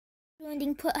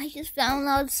I just found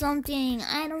out something.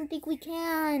 I don't think we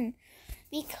can.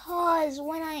 Because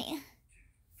when I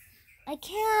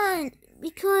can't.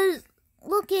 Because,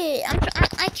 look it.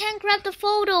 I can't grab the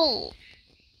photo.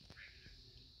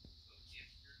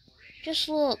 Just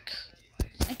look.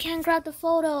 I can't grab the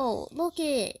photo. Look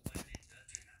it.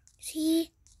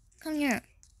 See? Come here.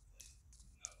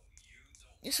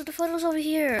 So the photo's over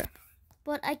here.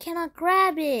 But I cannot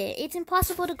grab it. It's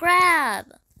impossible to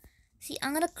grab. See,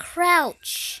 I'm gonna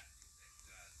crouch.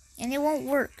 And it won't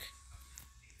work.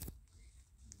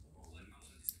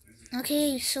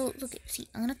 Okay, so look, see,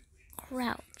 I'm gonna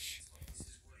crouch.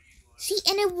 See,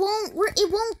 and it won't work.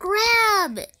 It won't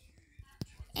grab.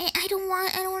 And I don't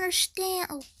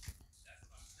understand. Oh.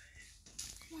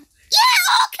 Yeah,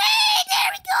 okay,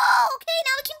 there we go. Okay,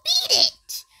 now we can beat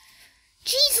it.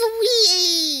 Jeez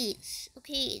Louise.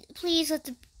 Okay, please let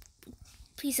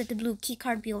the blue key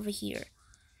card be over here.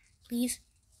 Please.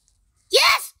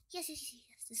 Yes! Yes. This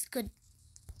is good.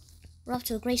 We're off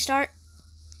to a great start.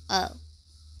 Oh.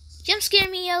 Jump scare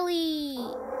me, Ellie.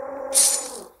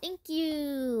 Thank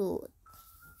you.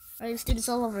 Alright, let's do this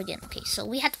all over again. Okay, so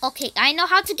we have to... Okay, I know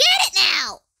how to get it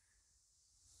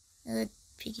now!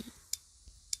 Piggy.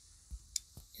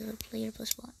 Player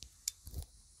plus one.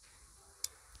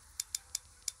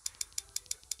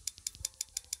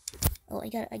 Oh, I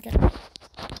got it.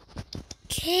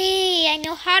 Okay, I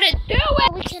know how to do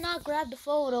it! We cannot grab the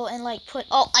photo and like put...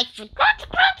 Oh, I forgot to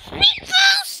grab speed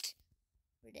boost!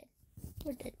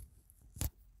 We're dead.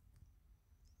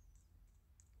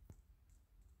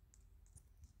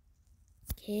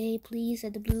 Okay, please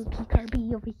let the blue key card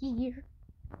be over here.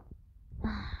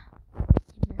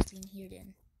 Nothing in here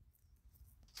then.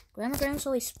 Grandma's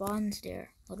always spawns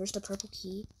there. Oh, there's the purple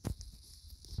key.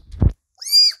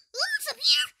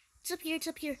 It's up here! It's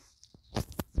up here.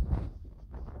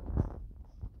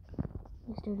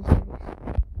 Let's do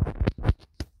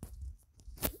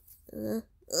this.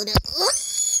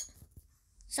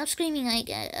 Stop screaming!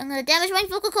 I'm gonna damage my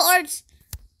vocal cords!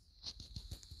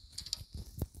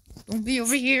 Don't be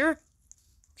over here.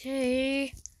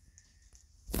 Okay.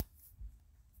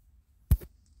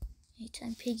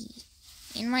 Anytime Piggy.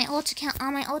 On my alt account,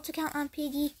 I'm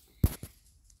Piggy.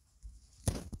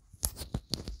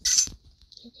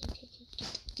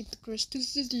 Get the crest to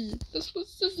Sissy. That's for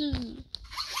Sissy.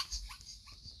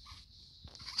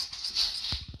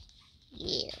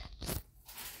 Yeah.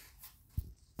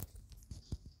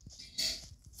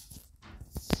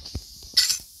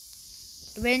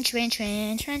 Wrench.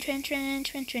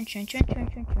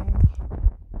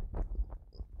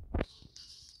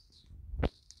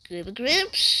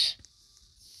 Groups.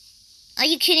 Are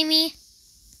you kidding me?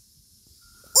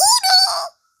 Oh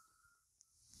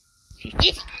no!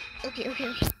 Okay.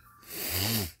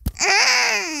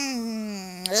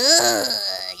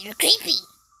 You're creepy.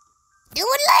 No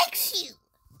one likes you.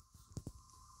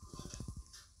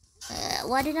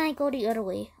 Why didn't I go the other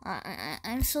way?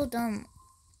 I'm so dumb.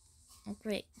 Oh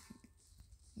great.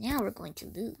 Now we're going to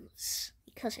lose.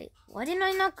 Because why didn't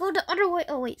I not go the other way?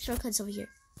 Oh wait, shortcut's over here.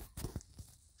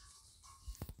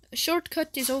 A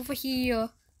shortcut is over here.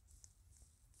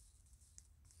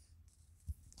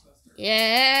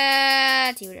 Yeah,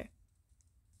 it's over there.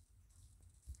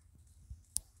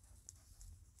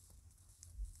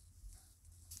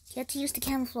 You have to use the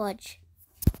camouflage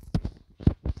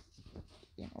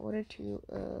in order to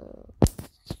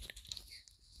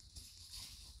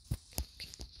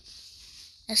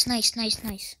That's nice.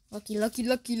 Lucky. I'm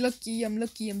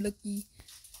lucky.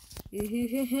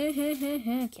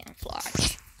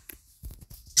 Camouflage.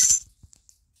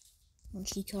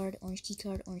 Orange key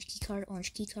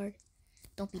card.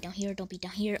 Don't be down here.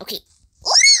 Okay.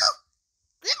 Oh no!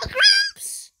 Grandma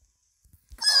Gramps!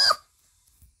 Oh!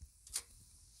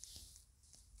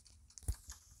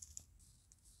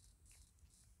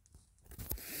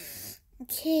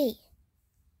 Okay.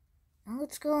 Now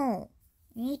let's go.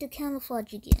 We need to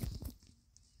camouflage again.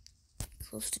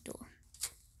 Close the door.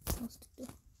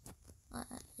 I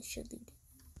should leave it.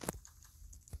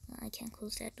 I can't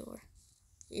close that door.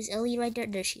 Is Ellie right there?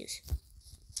 There she is.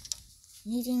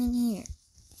 Anything in here?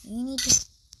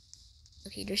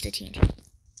 Okay, there's the TNT.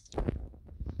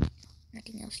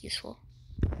 Nothing else useful.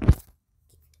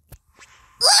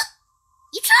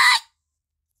 You tried!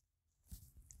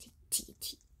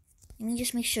 TNT. Let me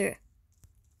just make sure.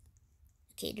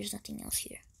 Okay, there's nothing else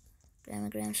here. Grandma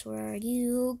Gramps, where are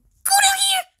you? Go down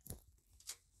here!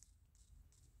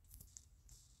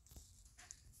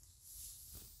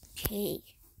 Okay.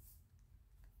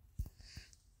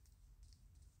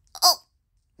 Oh!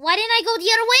 Why didn't I go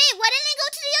the other way? Why didn't I go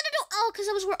to the other door? Oh, because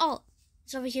I was where... Oh,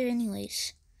 it's over here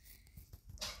anyways.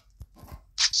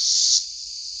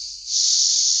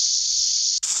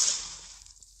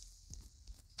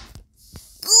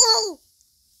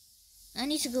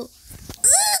 needs to go.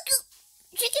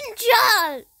 Chicken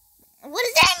job. What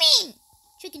does that mean?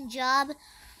 Chicken job.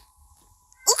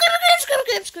 Oh,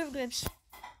 grips.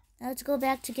 Now let's go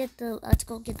back to get the. Let's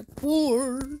go get the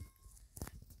board.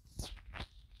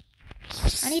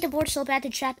 I need a board so bad to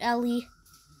trap Ellie.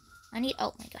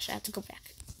 Oh my gosh, I have to go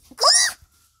back.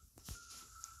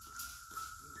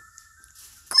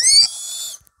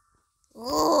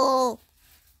 Oh,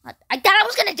 I thought I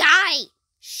was gonna die.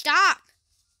 Stop.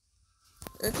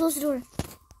 Close the door.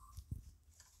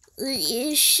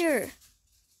 Sure.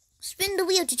 Spin the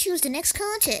wheel to choose the next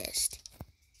contest.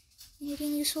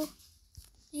 Anything useful?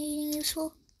 Anything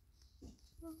useful?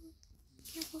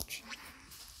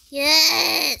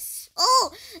 Yes!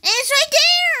 Oh, and it's right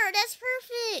there! That's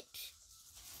perfect!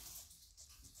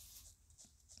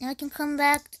 Now I can come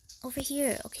back over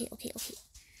here. Okay.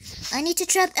 I need to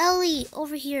trap Ellie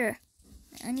over here.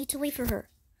 I need to wait for her.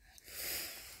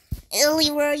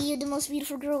 Ellie, where are you, the most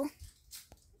beautiful girl?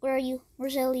 Where are you?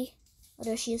 Where's Ellie? Oh,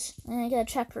 there she is. I gotta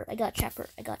trap her. Okay, I gotta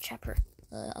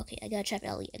trap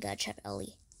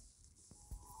Ellie.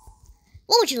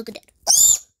 What would you look at that?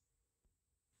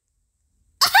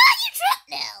 You're trapped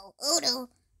now! Oh no.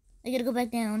 I gotta go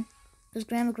back down. Because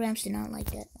Grandma Gramps did not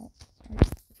like that. Oh,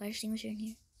 the fire extinguisher in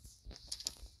here.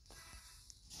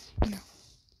 No.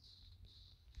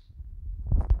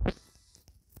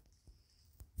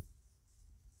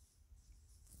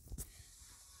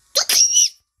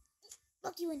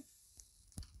 Lock you in.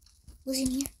 Was it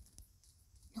in here?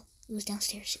 No, it was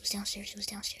downstairs.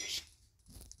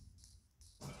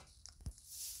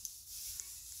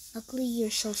 Luckily, you're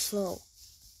so slow.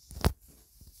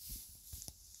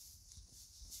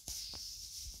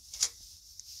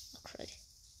 Oh, crud.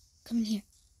 Come in here.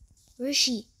 Where is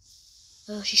she?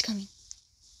 Oh, she's coming.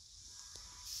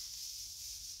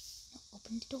 No,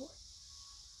 open the door.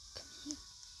 Come here.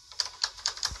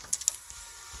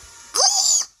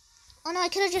 Oh no, I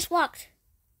could have just walked.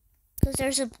 Because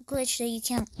there's a glitch that you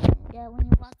can't. Yeah, when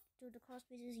you walk through the cross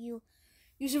spaces, you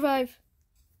survive.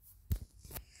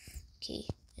 Okay,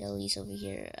 Ellie's over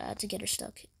here. I had to get her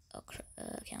stuck. Oh,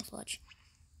 camouflage.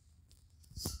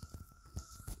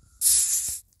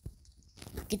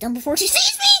 Get down before she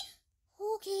sees me!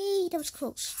 Okay, that was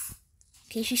close.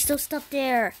 Okay, she's still stuck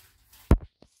there.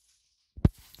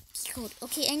 Key code.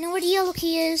 Okay, I know where the yellow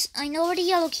key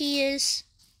is.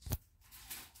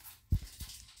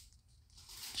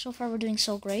 So far, we're doing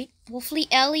so great. Hopefully,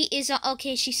 Ellie is...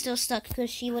 okay, she's still stuck because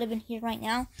she would have been here right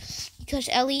now. Because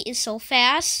Ellie is so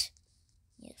fast.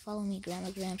 Yeah, follow me,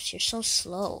 Grandma Gramps. You're so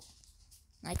slow.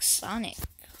 Like Sonic.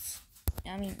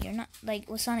 I mean, you're not... like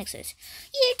what Sonic says.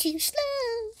 You're too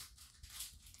slow.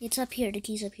 It's up here. The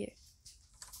key's up here.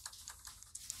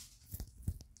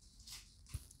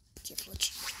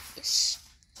 Yes.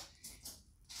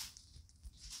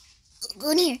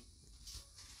 Go in here.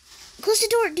 Close the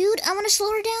door, dude. I want to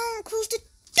slow her down. Close the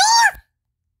door!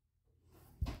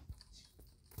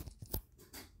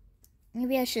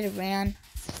 Maybe I should have ran.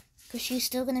 Because she's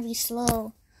still going to be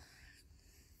slow.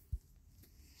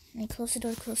 And close the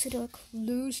door. Close the door.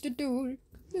 Yes, the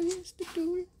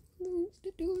key.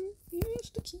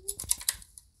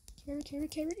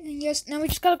 Carrot. And yes, now we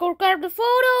just got to go grab the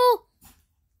photo.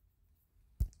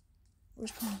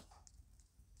 Where's Pony?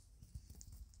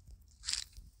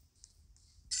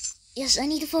 Yes, I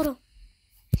need a photo.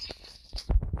 I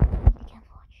can't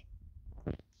watch.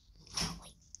 Oh,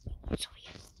 wait. It's over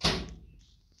here.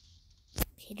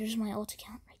 Okay, there's my alt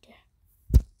account right there.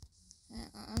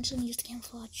 I'm just gonna use the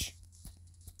camouflage.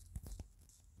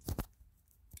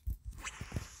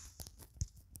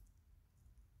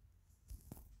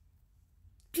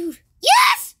 Dude.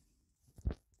 Yes!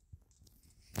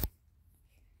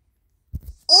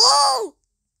 Oh!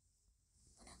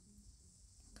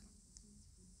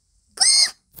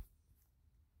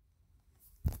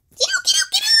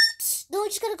 No, I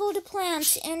just gotta go to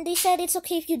plants, and they said it's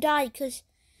okay if you die, because...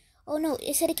 oh no,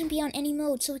 it said it can be on any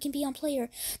mode, so it can be on player.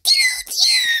 Get out!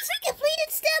 Yes! I completed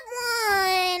step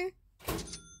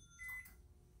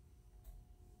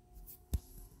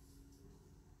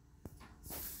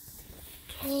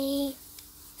 1! Okay.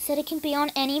 Said it can be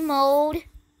on any mode.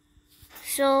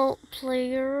 So,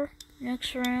 player,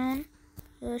 next round.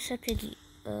 Set Piggy.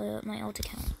 My alt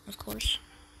account, of course.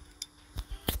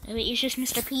 Wait, it's just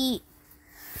Mr. P.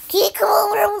 Okay,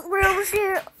 cool, we're almost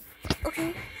there.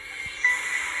 Okay.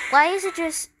 Why is it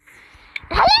just...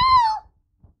 hello?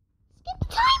 Skip the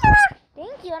timer!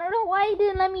 Thank you, I don't know why it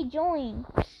didn't let me join.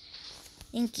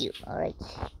 Thank you, alright.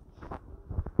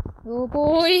 Oh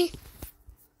boy.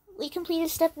 We completed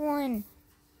step 1.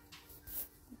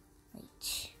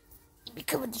 Wait. You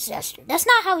become a disaster. That's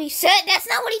not how he said. That's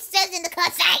not what he says in the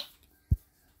cutscene.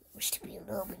 Mr. P,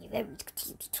 nobody ever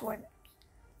continue to torment me.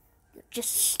 You're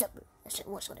just stubborn. That's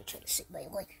what I tried to say my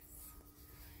life.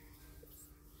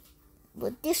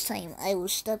 But this time I will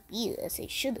stop you as I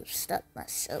should have stopped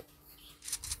myself.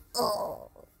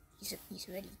 Oh, he's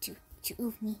ready to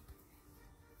oof me.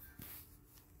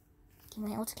 Okay,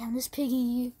 my auto count is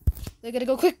Piggy. I gotta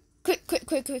go quick. Quick.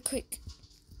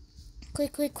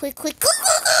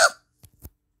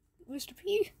 Mr.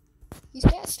 P, he's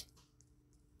fast.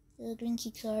 The green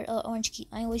key card, orange key.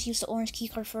 I always use the orange key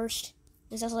card first.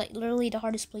 Because that's like literally the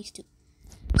hardest place to.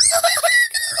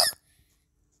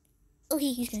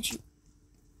 Okay, he's gonna shoot.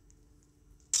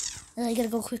 I gotta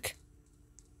go quick.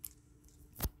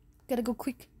 Gotta go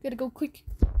quick.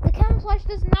 The camouflage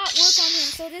does not work on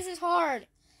him, so this is hard.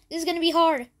 This is gonna be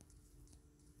hard.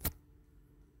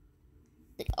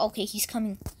 Okay, he's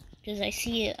coming. Because I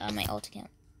see it on my alt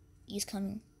account. He's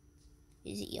coming.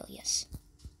 Is it? Oh, yes.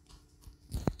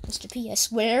 Mr. P, I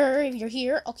swear if you're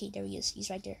here. Okay, there he is. He's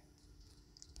right there.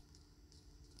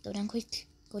 Go down quick.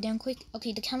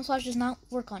 Okay, the camouflage does not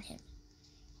work on him.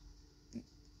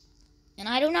 And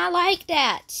I do not like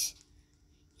that. He's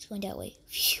going that way.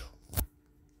 Phew.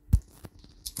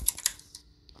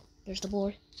 There's the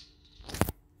board.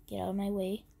 Get out of my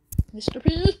way. Mr.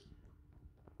 P!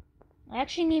 I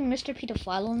actually need Mr. P to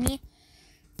follow me.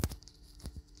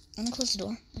 I'm gonna close the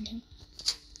door on him.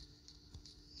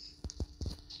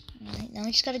 Alright, now we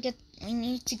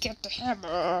need to get the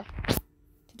hammer to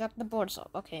knock the boards up.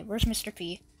 Okay, where's Mr.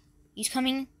 P? He's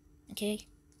coming. Okay.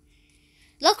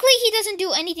 Luckily, he doesn't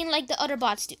do anything like the other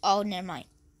bots do. Oh, never mind.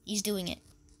 He's doing it.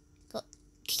 Go.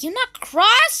 Can you not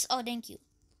cross? Oh, thank you.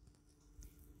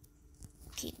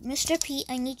 Okay, Mr. P,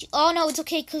 I need you. Oh no, it's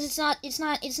okay because it's not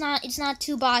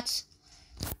two bots.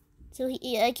 So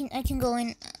I can go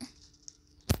in.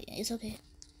 It's okay.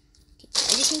 Okay. I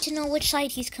just need to know which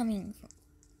side he's coming from.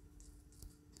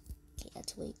 Okay,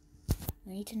 let's wait.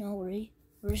 I need to know where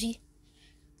is he?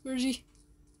 I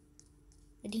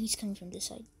think he's coming from this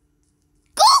side.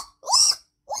 Go!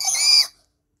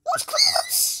 What's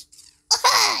close?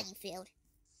 Ah, you failed.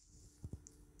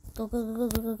 Go.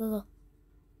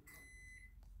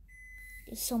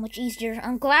 It's so much easier.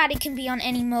 I'm glad it can be on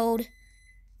any mode.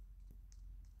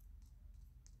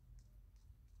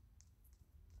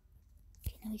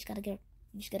 Okay, now he's gotta get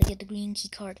the green key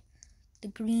card. The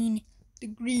green.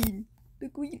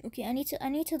 Okay, I need to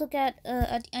look at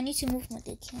I need to move my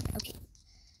camera. Okay,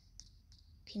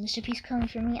 Mr. P's coming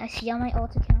for me. I see on my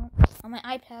alt account on my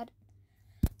iPad.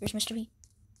 Where's Mr. P?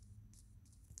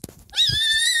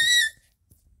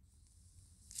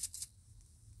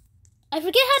 I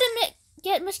forget how to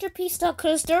get Mr. P stuck,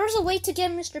 because there was a way to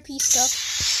get Mr. P stuck.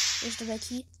 Where's the red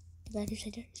key? The red is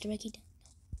right there. Is the red key down? No.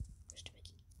 Where's the red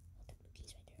key? Oh, the blue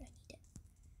key's right there. I need that.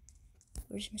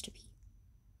 Where's Mr. P?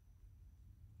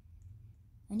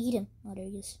 I need him. Oh, there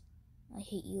he is. I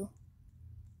hate you.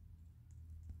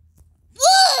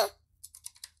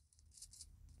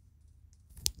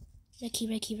 Red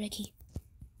key.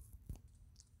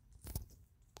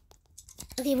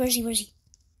 Okay, where is he?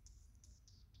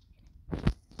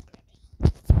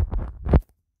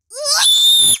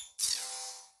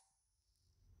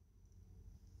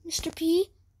 Mr.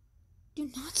 P, do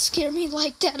not scare me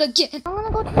like that again. I wanna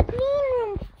go to the green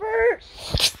room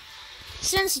first.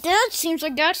 Since that seems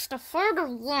like that's the further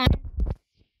one.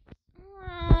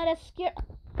 That's scary.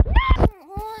 No!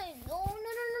 No.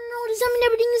 Does that mean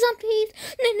everything is on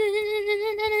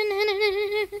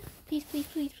peace?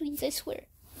 Please, I swear.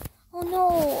 Oh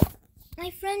no. My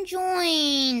friend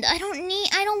joined. I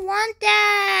don't want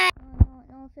that.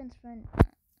 No offense, friend.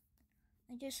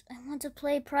 I want to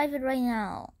play private right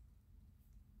now.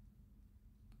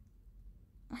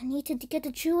 I need to get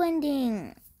the true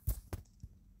ending. I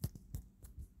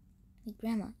need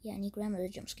grandma. Yeah, I need grandma to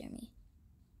jump scare me.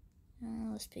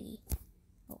 Oh, it's Piggy.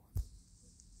 Oh.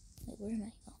 Wait, where am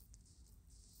I?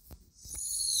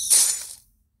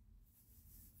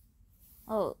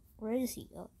 Oh, where is he?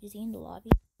 Oh, is he in the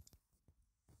lobby?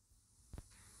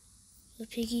 The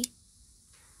Piggy?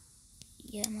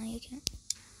 Yeah, my account.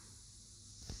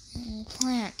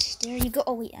 Plant. There you go.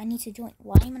 Oh, wait, I need to join.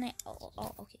 Why am I?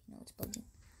 Oh, okay. No, it's bugging.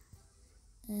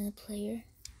 Player.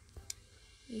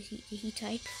 Did he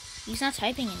type? He's not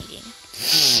typing anything.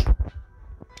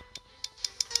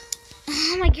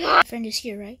 Oh my god. My friend is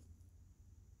here, right?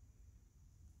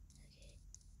 Okay.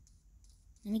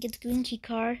 Let me get the green key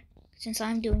card since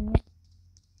I'm doing it.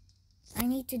 I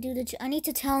need to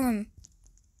tell him.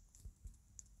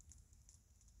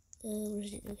 Where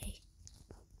is it? Okay.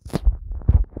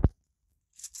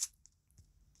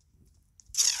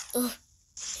 Ugh.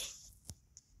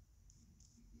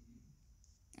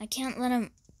 I can't let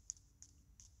him.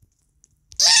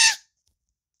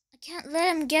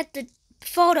 let him get the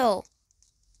photo.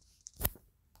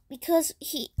 Because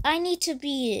I need to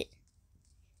beat it.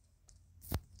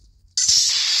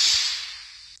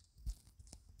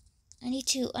 I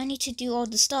need to do all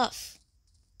the stuff.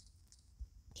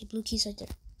 Okay, blue keys right there.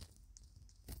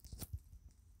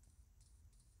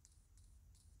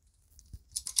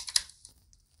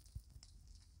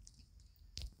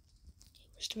 Okay,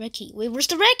 where's the red key? Wait, where's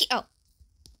the red key? Oh.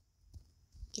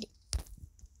 Get it.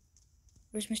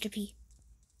 Where's Mr. P?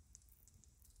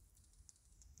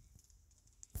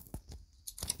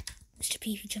 Mr.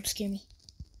 P, you jump scare me.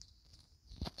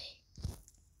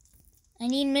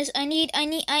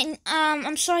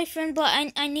 I'm sorry, friend, but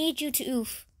I need you to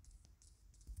oof.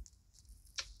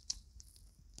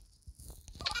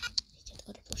 Get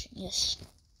the other potion, yes.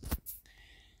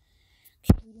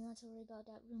 Okay, we don't have to worry about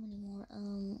that room anymore.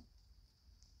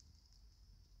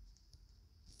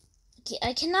 Okay,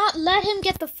 I cannot let him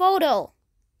get the photo.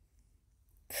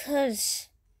 'Cause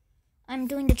I'm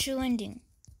doing the true ending.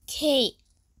 Okay.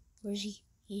 Where is he?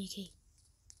 Okay.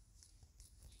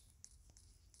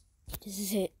 This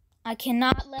is it. I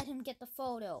cannot let him get the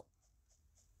photo.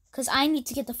 'Cause I need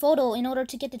to get the photo in order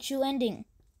to get the true ending.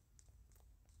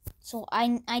 So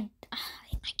I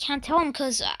can't tell him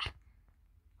 'cause oh,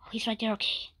 he's right there.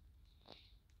 Okay.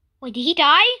 Wait, did he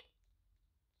die?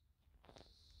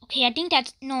 Okay, I think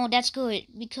that's good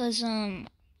because I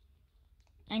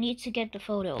need to get the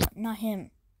photo, not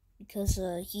him, because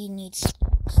he needs.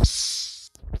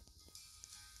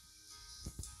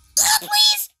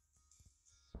 Please.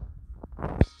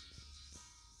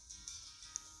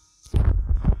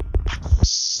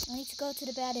 I need to go to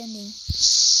the bad ending.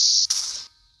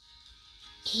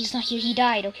 Okay, he's not here. He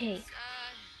died. Okay.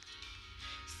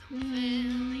 Let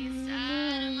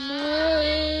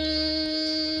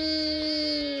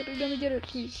me get it,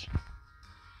 please.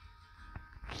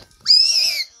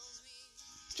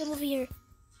 Jump over here.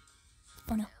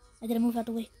 Oh no, I gotta move out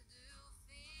the way.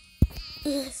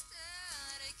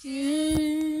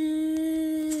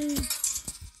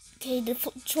 Okay, the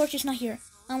torch is not here.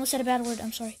 I almost said a bad word.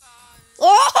 I'm sorry.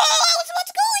 Oh, I was about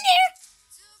to go in there.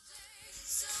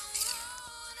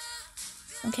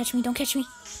 Don't catch me. Don't catch me.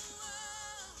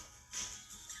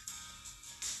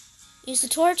 Is the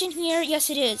torch in here? Yes,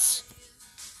 it is.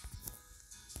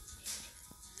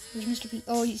 Where's Mr. P?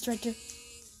 Oh, he's right there.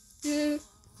 Yeah.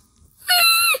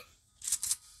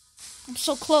 I'm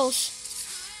so close.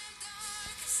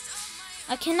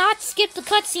 I cannot skip the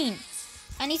cutscene.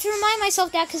 I need to remind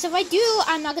myself that, because if I do,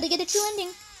 I'm not going to get a true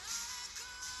ending.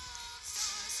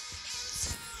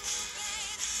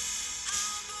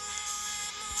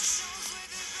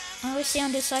 I always stay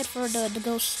on this side for the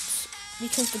ghosts,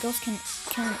 because the ghost can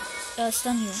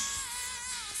stun you.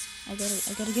 I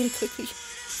gotta get it quickly.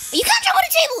 You can't jump on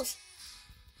the tables!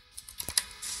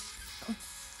 Come on.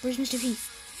 Where's Mr. P?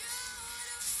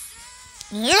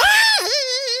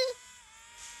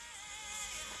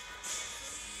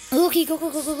 Okay, go.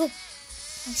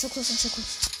 I'm so close.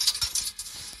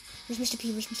 Where's Mr.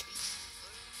 P?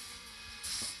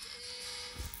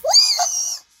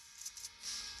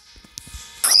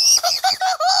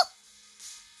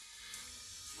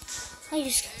 I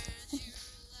just...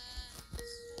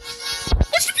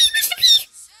 Mr. P!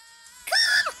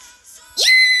 Come!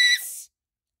 Yes!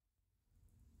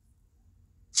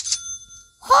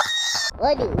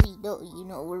 Why do we know you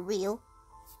know we're real?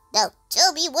 Now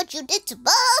tell me what you did to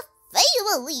my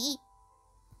family.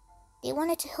 They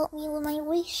wanted to help me with my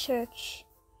research.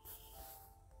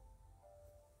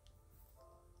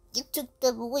 You took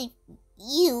them away.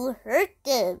 You hurt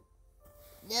them.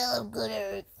 Now I'm gonna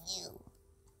hurt you.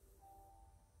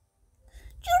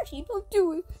 Georgie, don't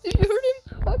do it. If you hurt him,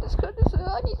 I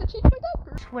need to change my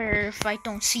diaper. I swear, if I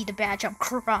don't see the badge, I'm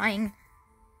crying.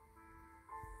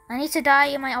 I need to die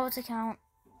in my alt account.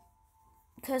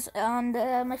 Because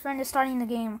my friend is starting the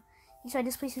game. He said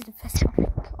this place is the best. Oh my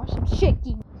gosh, I'm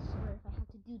shaking. I swear, if I have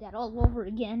to do that all over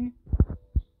again,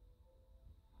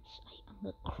 I'm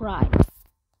gonna cry.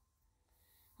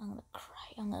 I'm gonna cry.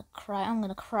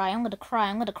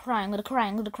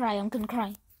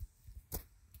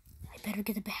 I better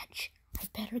get the badge.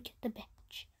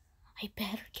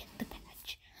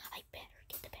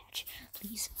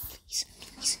 Please.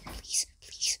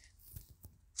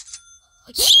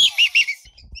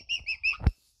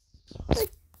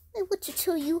 I want to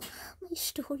tell you my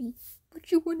story, but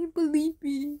you wouldn't believe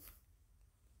me.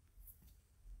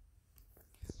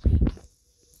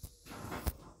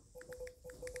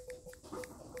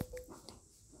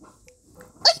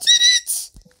 I did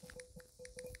it!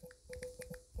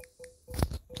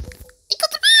 I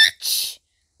got the badge!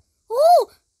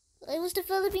 Oh! I was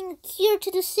developing a cure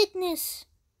to the sickness.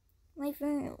 my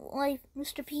friend, like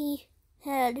Mr. P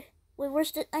had. Wait,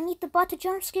 where's the? I need the bot to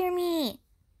jump scare me.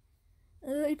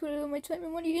 I put all my time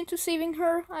and money into saving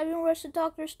her. I even rushed the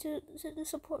doctors to the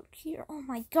support here. Oh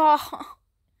my god.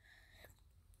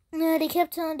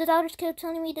 The doctors kept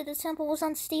telling me that the sample was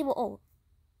unstable. Oh.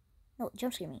 No,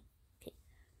 jump scare me. Okay.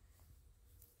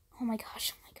 Oh my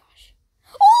gosh, oh my gosh.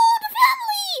 Oh, the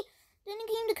family! Then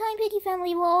came the kind Piggy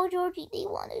family. Well, Georgie, they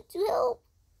wanted to help.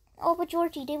 Oh, but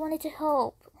Georgie, they wanted to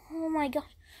help. Oh my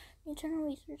gosh. Internal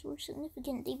research were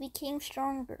significant. They became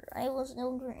stronger. I was an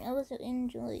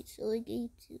enjoy, so I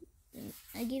gave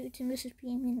it to Mrs.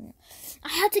 P. I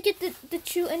had to get the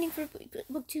true ending for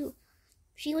book 2.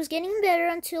 She was getting better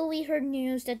until we heard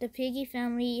news that the Piggy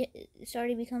family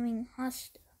started becoming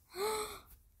hostile.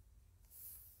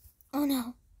 Oh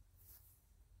no!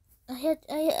 I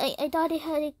thought it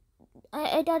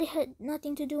had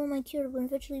nothing to do with my cure, but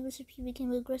eventually Mrs. P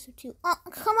became aggressive too. Oh,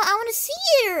 come on! I want to see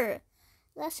her.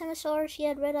 Last time I saw her, she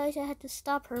had red eyes. I had to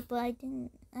stop her, but I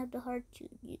didn't have the heart to,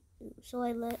 so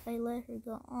I let her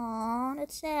go. Aww,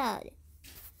 that's sad.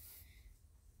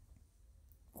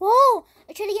 Whoa!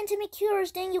 I tried to get to make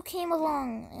cures, then you came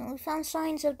along, and we found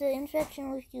signs of the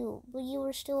infection with you, but you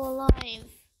were still alive.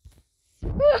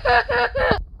 Could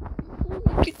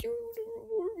you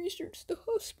more research the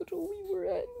hospital we were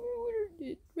at? We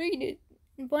were raided,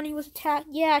 and Bunny was attacked.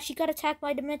 Yeah, she got attacked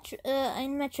by the Metro. Yeah.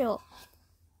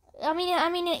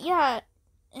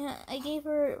 I gave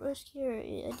her a cure.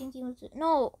 I think he was...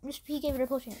 No, Mr. P gave her a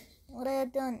potion. What I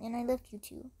had done, and I left you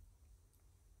two.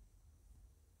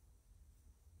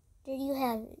 There you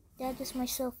have it. That is my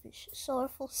selfish,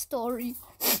 sorrowful story.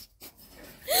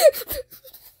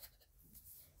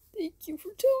 Thank you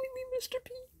for telling me, Mr.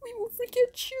 P. We won't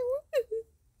forget you.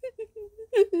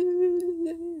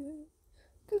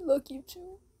 Good luck, you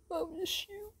two. I'll miss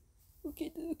you.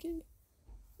 Okay.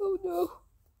 Oh no.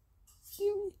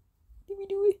 Did we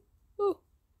do it? Oh.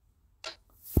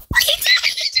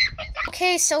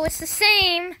 Okay, so it's the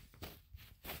same.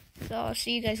 So I'll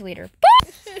see you guys later.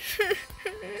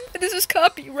 This is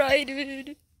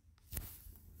copyrighted.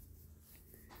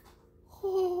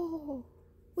 Oh.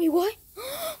 Wait, what?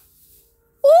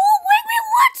 Oh, wait,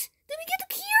 what? Did we get the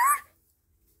cure?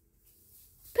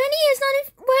 Penny is not in...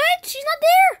 What? She's not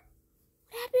there.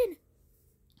 What happened?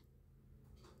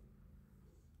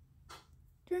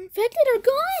 They're infected or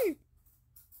gone.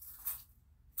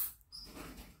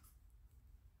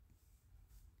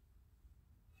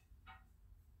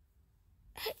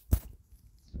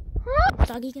 Huh?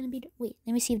 Doggy gonna be there? Wait,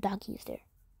 let me see if Doggy is there.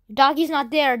 If Doggy's not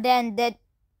there, then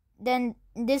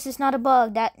this is not a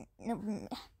bug. Yeah,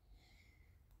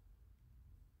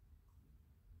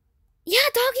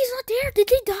 Doggy's not there. Did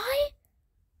they die?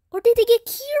 Or did they get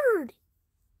cured?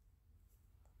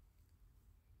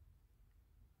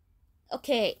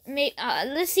 Okay,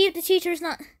 let's see if the teacher's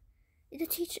not... The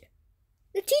teacher's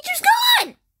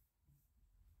gone!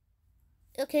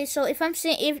 Okay, so if I'm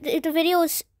saying... If the video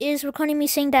is recording me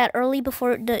saying that early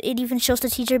before it even shows the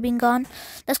teacher being gone,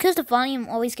 that's because the volume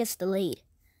always gets delayed.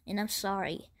 And I'm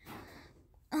sorry.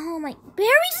 Oh my...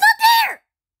 Barry's not there!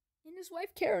 And his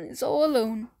wife Karen is all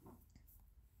alone.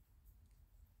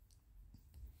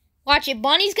 Watch it,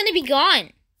 Bonnie's gonna be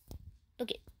gone.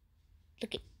 Look it.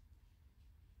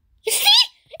 You see?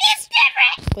 It's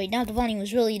different! Wait, now the volume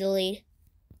was really delayed.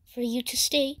 For you to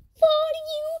stay.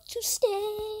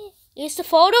 Is the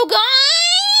photo gone?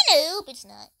 Nope, it's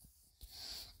not.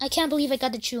 I can't believe I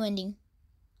got the true ending.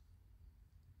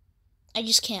 I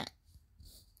just can't.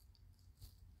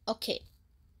 Okay.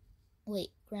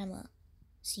 Wait, Grandma.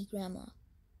 See Grandma.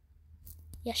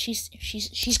 Yeah, she's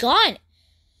gone.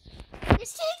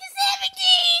 This changes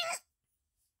everything!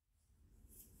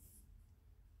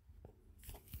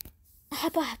 How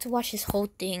about I have to watch this whole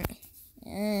thing?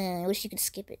 I wish you could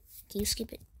skip it. Can you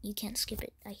skip it? You can't skip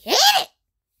it. I hate it!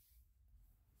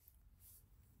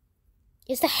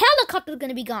 Is the helicopter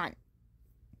gonna be gone?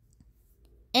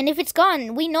 And if it's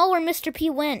gone, we know where Mr. P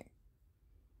went.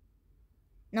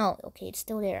 No, okay, it's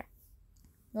still there.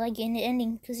 Like in the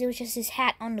ending, because it was just his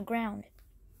hat on the ground.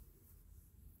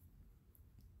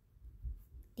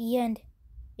 The end.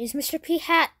 Is Mr. P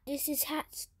hat? Is his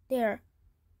hat there?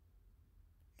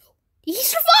 Did he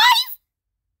survive?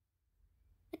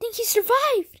 I think he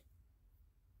survived.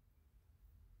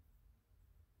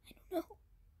 I don't know.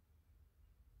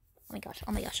 Oh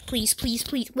my gosh. Please.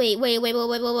 Wait.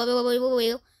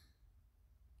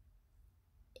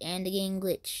 And the game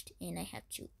glitched, and I have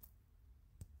to.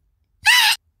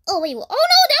 Oh no,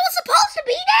 that was supposed to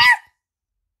be there?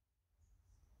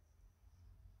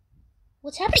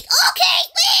 What's happening? Okay,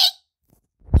 wait!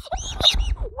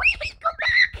 Wait, come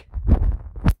back!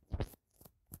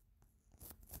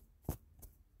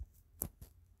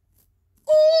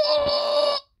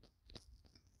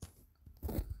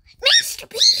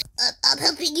 I'm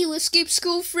helping you escape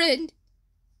school, friend.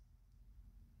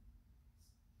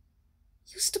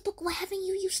 Use the book. Why haven't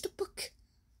you used the book?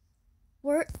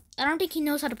 Where? I don't think he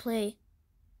knows how to play.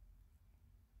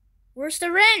 Where's the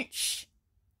wrench?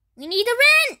 We need the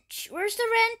wrench. Where's the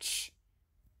wrench?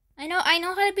 I know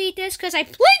how to beat this because I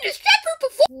played this chapter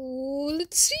before. Oh,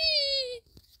 let's see.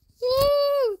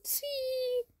 Oh, let's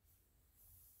see.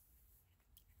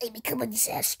 They become a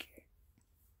disaster.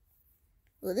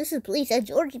 Well, this is police. That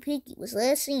Georgie Piggy was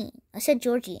last seen. I said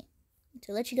Georgie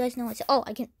to let you guys know. I said, oh,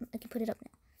 I can put it up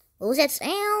now. What was that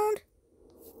sound?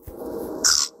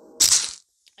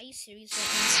 Are you serious right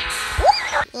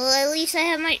now? Well, at least I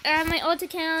have my alt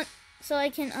account, so I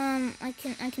can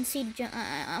see the jump.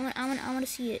 I want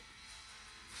to see it.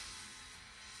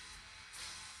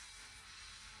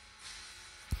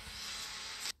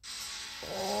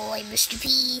 Oh, Mr.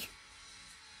 P.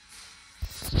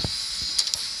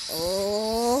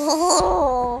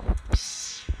 Oh.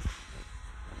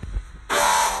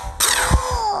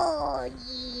 Oh,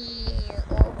 yeah.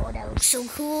 Oh, that looks so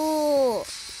cool.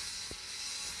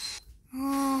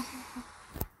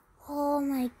 Oh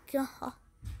my god.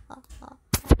 I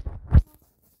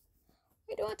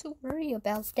don't have to worry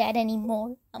about that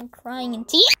anymore. I'm crying in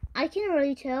tears. I can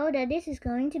already tell that this is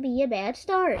going to be a bad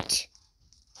start.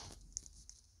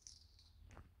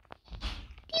 Do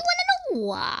you want to know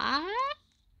why?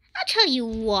 I'll tell you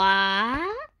why.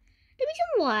 The reason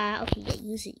why. Okay, yeah,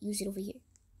 use it over here.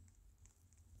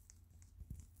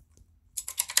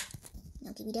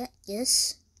 Now give me that.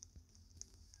 Yes.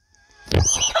 Don't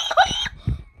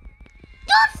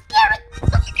scare it.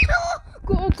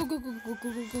 Go.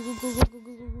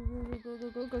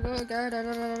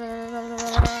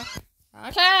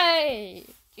 Okay.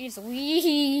 Jeez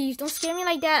Louise. Don't scare me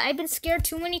like that. I've been scared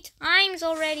too many times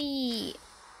already.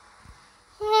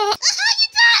 You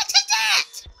died! Take that!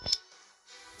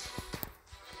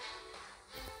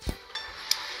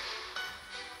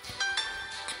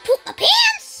 I pooped my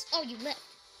pants! Oh, you left.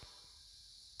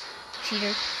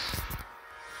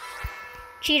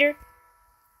 Cheater.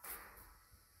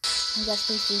 You guys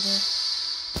please leave me.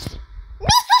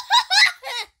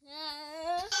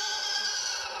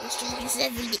 Mr. P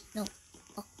said read it. No.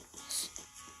 Oh.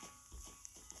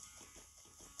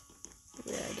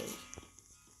 Where are they?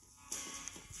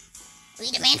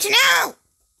 Read the mansion now!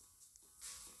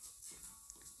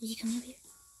 Is he coming over here?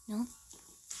 No?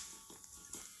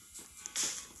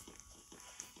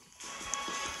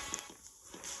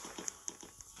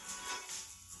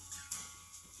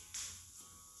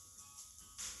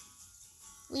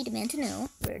 We demand to know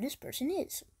where this person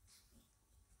is.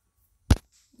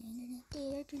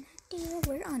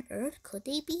 Where on earth could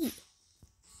they be?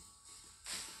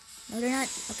 No, they're not.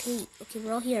 Okay,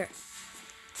 we're all here.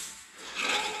 No,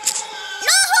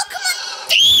 come on!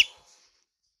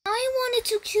 I wanted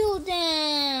to kill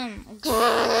them.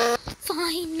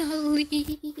 Finally.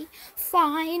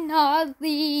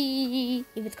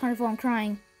 If it's carnival, I'm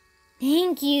crying.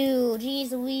 Thank you.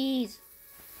 Jeez Louise.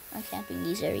 I'm camping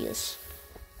these areas.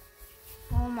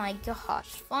 Oh my gosh.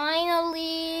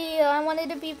 Finally. I wanted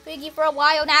to be Piggy for a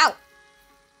while now.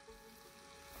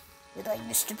 You're like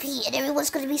Mr. P, and everyone's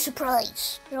gonna be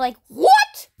surprised. They're like,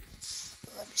 what?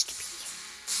 Hello, Mr. P.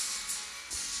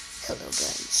 Hello,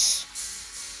 guys.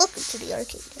 Welcome to the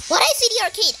arcade. What? I see the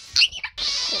arcade.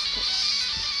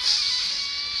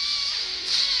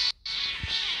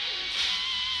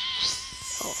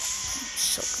 Oh, I'm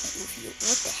so gonna move you.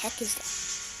 What the heck is that?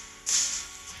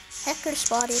 Hacker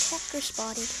spotted.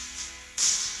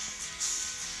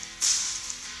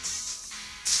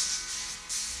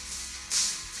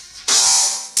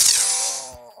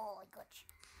 Oh, I got you.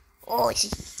 Oh, I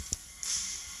see.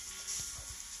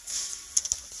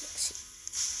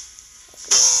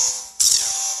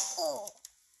 Oh.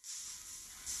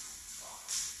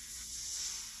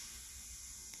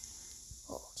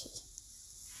 Okay.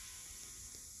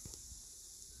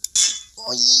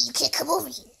 Oh yeah, you can't come over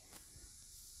here.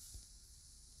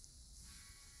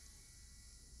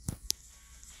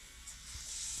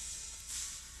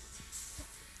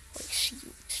 I see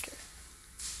you, mister.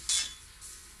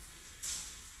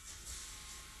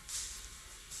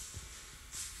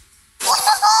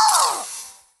 Oh!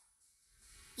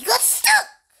 You got stuck!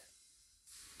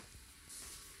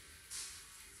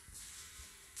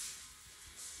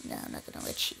 No, I'm not gonna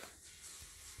let you.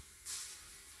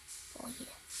 Oh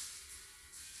yeah.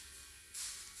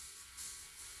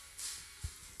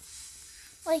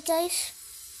 Alright guys,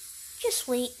 just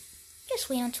wait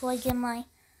until I get my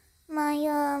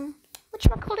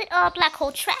whatchamacallit, black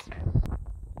hole trap.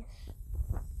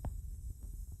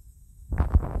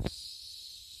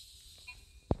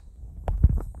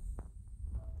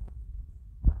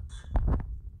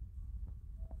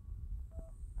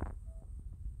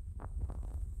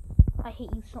 I hate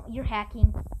you so much. You're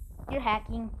hacking. You're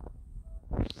hacking.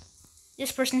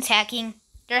 This person's hacking.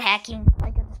 They're hacking.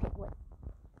 I got this get what?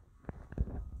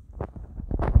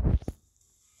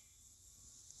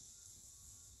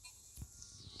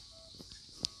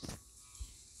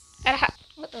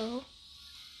 Uh-oh.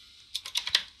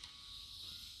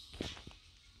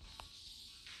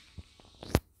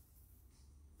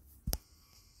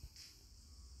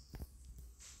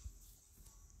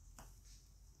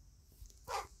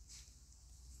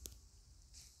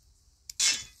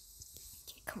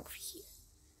 Okay, come over here.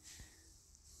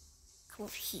 Come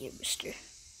over here, mister.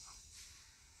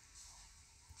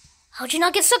 How'd you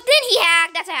not get sucked in? He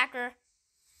hacked. That's a hacker.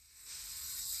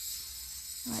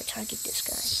 Alright, target this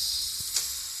guy.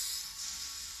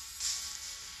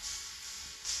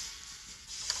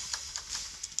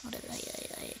 What did I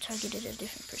targeted a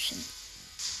different person.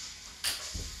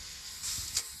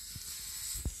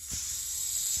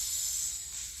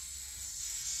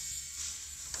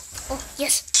 Oh,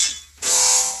 yes.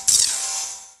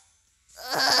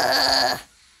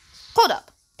 Hold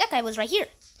up. That guy was right here.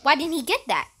 Why didn't he get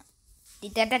that?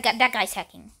 That guy's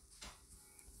hacking.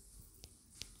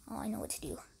 Oh, I know what to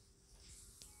do.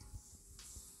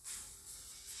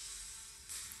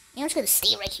 I'm just gonna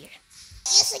stay right here.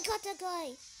 Yes, I got that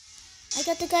guy. I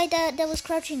got the guy that was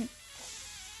crouching.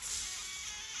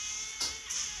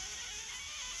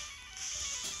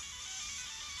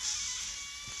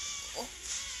 Oh.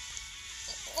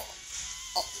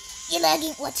 Oh. You're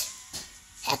lagging. What?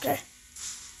 Hacker.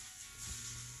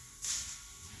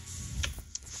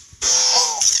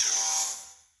 Oh.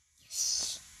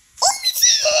 Yes. Oh, we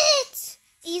did it!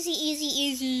 Easy, easy,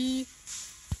 easy.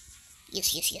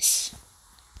 Yes.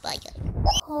 Bye, guys.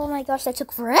 Oh my gosh, that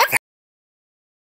took forever.